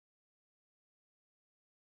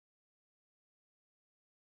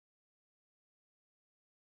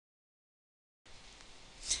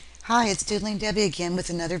Hi, it's Doodling Debbie again with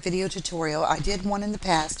another video tutorial. I did one in the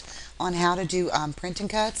past on how to do print and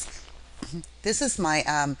cuts. This is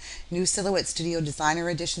my new Silhouette Studio Designer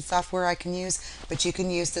Edition software I can use, but you can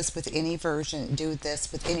use this with any version, do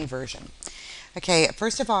this with any version. Okay,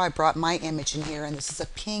 first of all, I brought my image in here, and this is a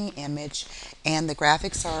ping image, and the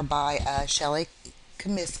graphics are by Shelley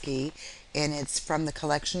Comiskey, and it's from the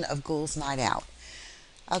collection of Ghouls Night Out.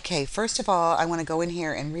 Okay, first of all, I want to go in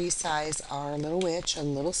here and resize our little witch a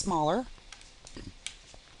little smaller.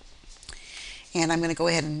 And I'm going to go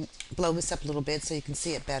ahead and blow this up a little bit so you can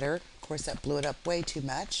see it better. Of course, that blew it up way too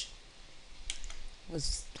much. We'll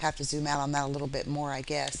have to zoom out on that a little bit more, I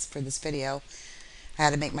guess, for this video. I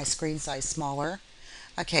had to make my screen size smaller.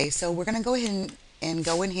 Okay, so we're going to go ahead and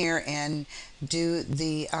go in here and do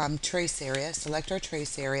the trace area. Select our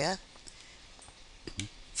trace area.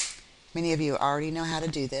 Many of you already know how to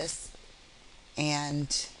do this,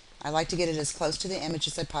 and I like to get it as close to the image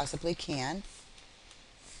as I possibly can.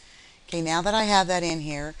 Okay, now that I have that in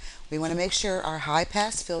here, we want to make sure our high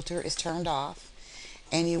pass filter is turned off,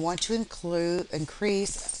 and you want to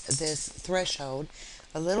increase this threshold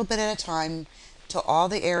a little bit at a time till all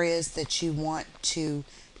the areas that you want to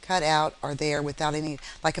cut out are there without any,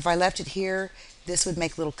 like if I left it here, this would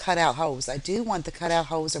make little cutout holes. I do want the cutout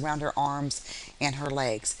holes around her arms and her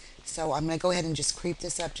legs. So I'm going to go ahead and just creep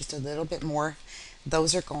this up just a little bit more.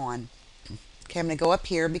 Those are gone. Okay, I'm going to go up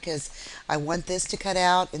here because I want this to cut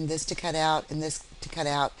out and this to cut out and this to cut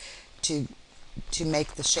out to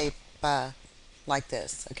make the shape like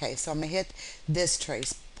this. Okay, so I'm going to hit this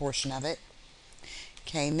trace portion of it.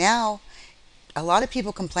 Okay, now a lot of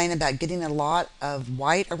people complain about getting a lot of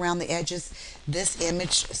white around the edges. This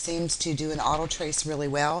image seems to do an auto trace really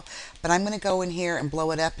well, but I'm going to go in here and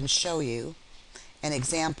blow it up and show you an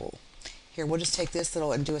example. Here, we'll just take this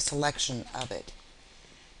little and do a selection of it.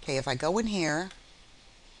 Okay, if I go in here,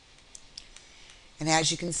 and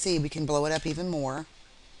as you can see, we can blow it up even more.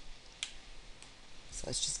 So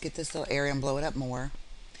let's just get this little area and blow it up more.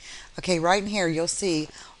 Okay, right in here, you'll see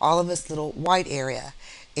all of this little white area.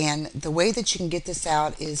 And the way that you can get this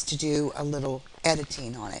out is to do a little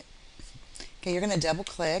editing on it. Okay, you're going to double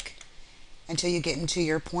click until you get into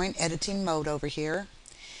your point editing mode over here.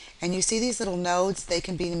 And you see these little nodes, they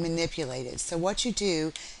can be manipulated. So what you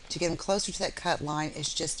do to get them closer to that cut line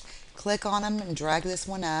is just click on them and drag this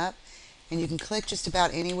one up. And you can click just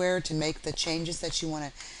about anywhere to make the changes that you want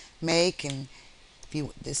to make, and be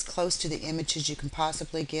as close to the image as you can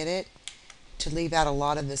possibly get it to leave out a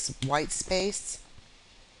lot of this white space.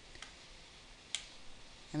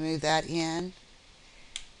 And move that in.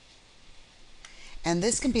 And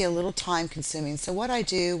this can be a little time consuming. So what I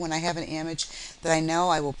do when I have an image that I know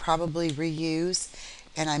I will probably reuse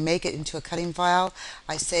and I make it into a cutting file,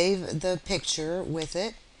 I save the picture with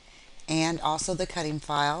it and also the cutting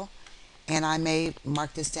file. And I may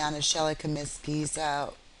mark this down as Shelley Comiskey's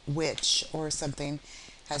Witch or something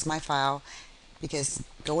as my file, because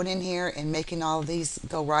going in here and making all of these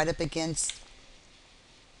go right up against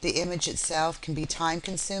the image itself can be time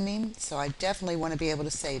consuming. So I definitely want to be able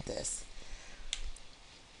to save this.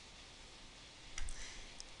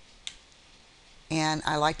 And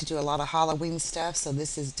I like to do a lot of Halloween stuff, so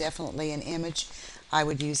this is definitely an image I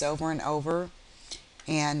would use over and over.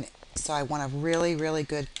 And so I want a really, really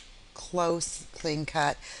good, close, clean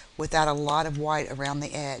cut without a lot of white around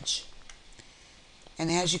the edge.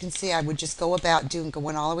 And as you can see, I would just go about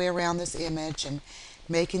going all the way around this image and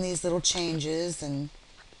making these little changes. And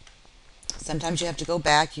sometimes you have to go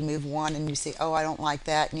back, you move one and you see, oh, I don't like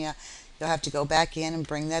that. And you'll have to go back in and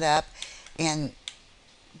bring that up and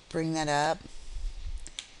bring that up.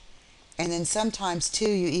 And then sometimes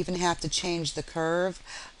too, you even have to change the curve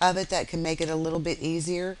of it. That can make it a little bit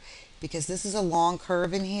easier, because this is a long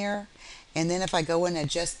curve in here. And then if I go and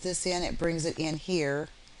adjust this in, it brings it in here.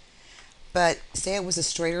 But say it was a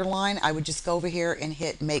straighter line, I would just go over here and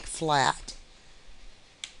hit make flat.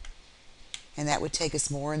 And that would take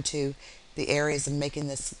us more into the areas of making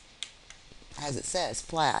this, as it says,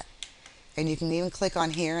 flat. And you can even click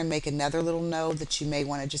on here and make another little node that you may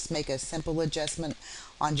want to just make a simple adjustment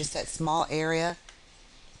on just that small area.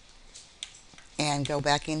 And go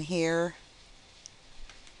back in here.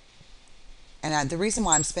 And the reason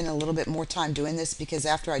why I'm spending a little bit more time doing this, because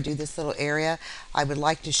after I do this little area, I would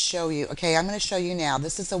like to show you. Okay, I'm going to show you now.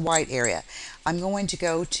 This is a white area. I'm going to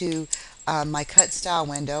go to my cut style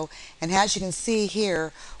window. And as you can see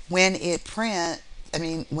here, when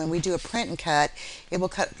when we do a print and cut, it will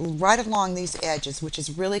cut right along these edges, which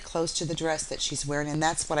is really close to the dress that she's wearing, and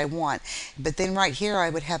that's what I want. But then right here, I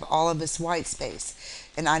would have all of this white space,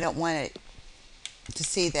 and I don't want it to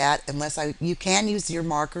see that unless you can use your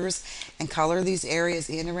markers and color these areas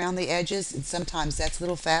in around the edges, and sometimes that's a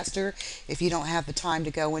little faster if you don't have the time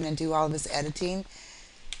to go in and do all this editing.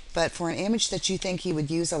 But for an image that you think you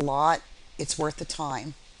would use a lot, it's worth the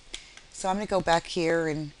time. So I'm going to go back here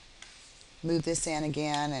and move this in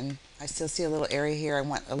again, and I still see a little area here I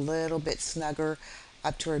want a little bit snugger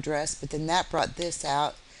up to her dress, but then that brought this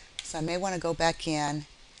out, so I may want to go back in,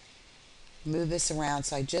 move this around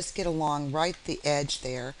so I just get along right the edge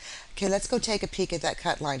there. Okay, let's go take a peek at that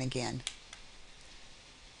cut line again.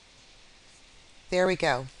 There we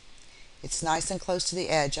go. It's nice and close to the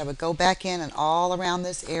edge. I would go back in and all around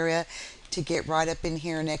this area to get right up in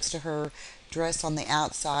here next to her dress on the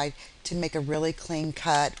outside to make a really clean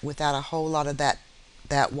cut without a whole lot of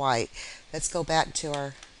that white. Let's go back to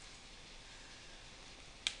our.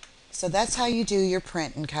 So that's how you do your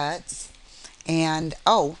print and cuts. And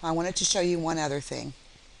oh, I wanted to show you one other thing.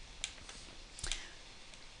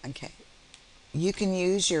 Okay. You can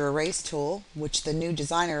use your erase tool, which the new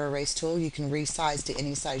designer erase tool, you can resize to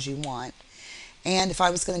any size you want. And if I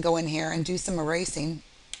was going to go in here and do some erasing,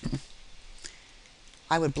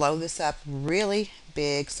 I would blow this up really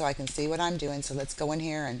big so I can see what I'm doing. So let's go in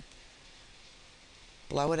here and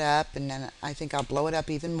blow it up, and then I think I'll blow it up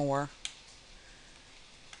even more.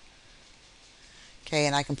 Okay,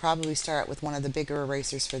 and I can probably start with one of the bigger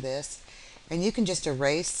erasers for this. And you can just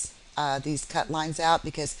erase these cut lines out,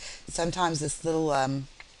 because sometimes these little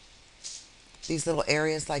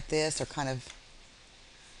areas like this are kind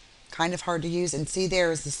of hard to use. And see,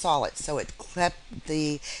 there is the solid, so it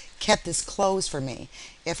kept this closed for me.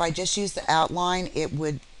 If I just use the outline, it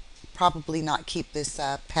would probably not keep this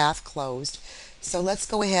path closed. So let's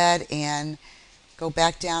go ahead and go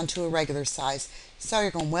back down to a regular size. So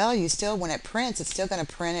you're going, well, you still, when it prints, it's still going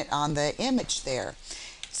to print it on the image there.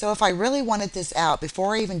 So if I really wanted this out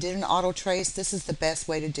before I even did an auto trace, this is the best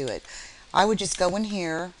way to do it. I would just go in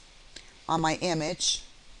here on my image.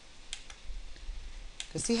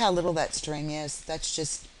 Because see how little that string is? That's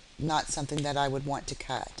just not something that I would want to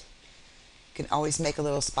cut. You can always make a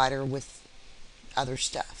little spider with other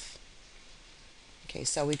stuff. Okay,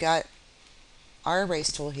 so we got our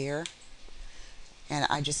erase tool here, and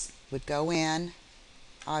I just would go in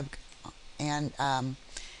and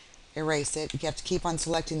erase it. You have to keep on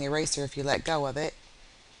selecting the eraser if you let go of it.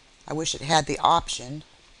 I wish it had the option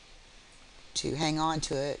to hang on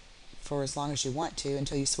to it for as long as you want to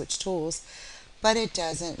until you switch tools, but it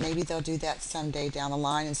doesn't. Maybe they'll do that someday down the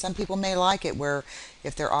line, and some people may like it where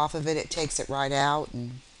if they're off of it, it takes it right out.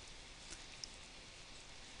 And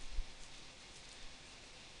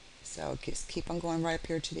so just keep on going right up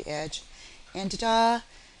here to the edge, and ta-da!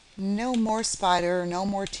 No more spider, no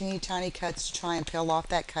more teeny tiny cuts to try and peel off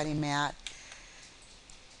that cutting mat.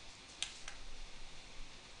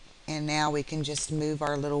 And now we can just move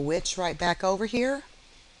our little witch right back over here.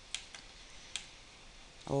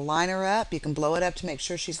 Line her up. You can blow it up to make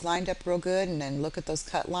sure she's lined up real good, and then look at those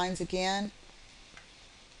cut lines again.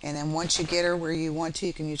 And then once you get her where you want to,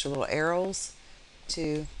 you can use your little arrows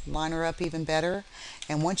to line her up even better.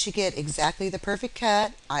 And once you get exactly the perfect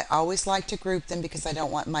cut, I always like to group them because I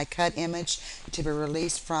don't want my cut image to be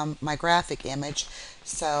released from my graphic image.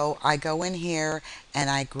 So I go in here and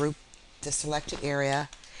I group the selected area,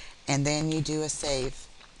 and then you do a save.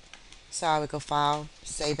 So I would go File,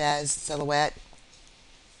 Save As, Silhouette.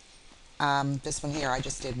 This one here I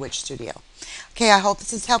just did Witch Studio. Okay, I hope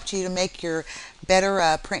this has helped you to make your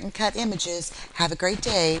better print and cut images. Have a great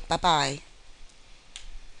day. Bye-bye.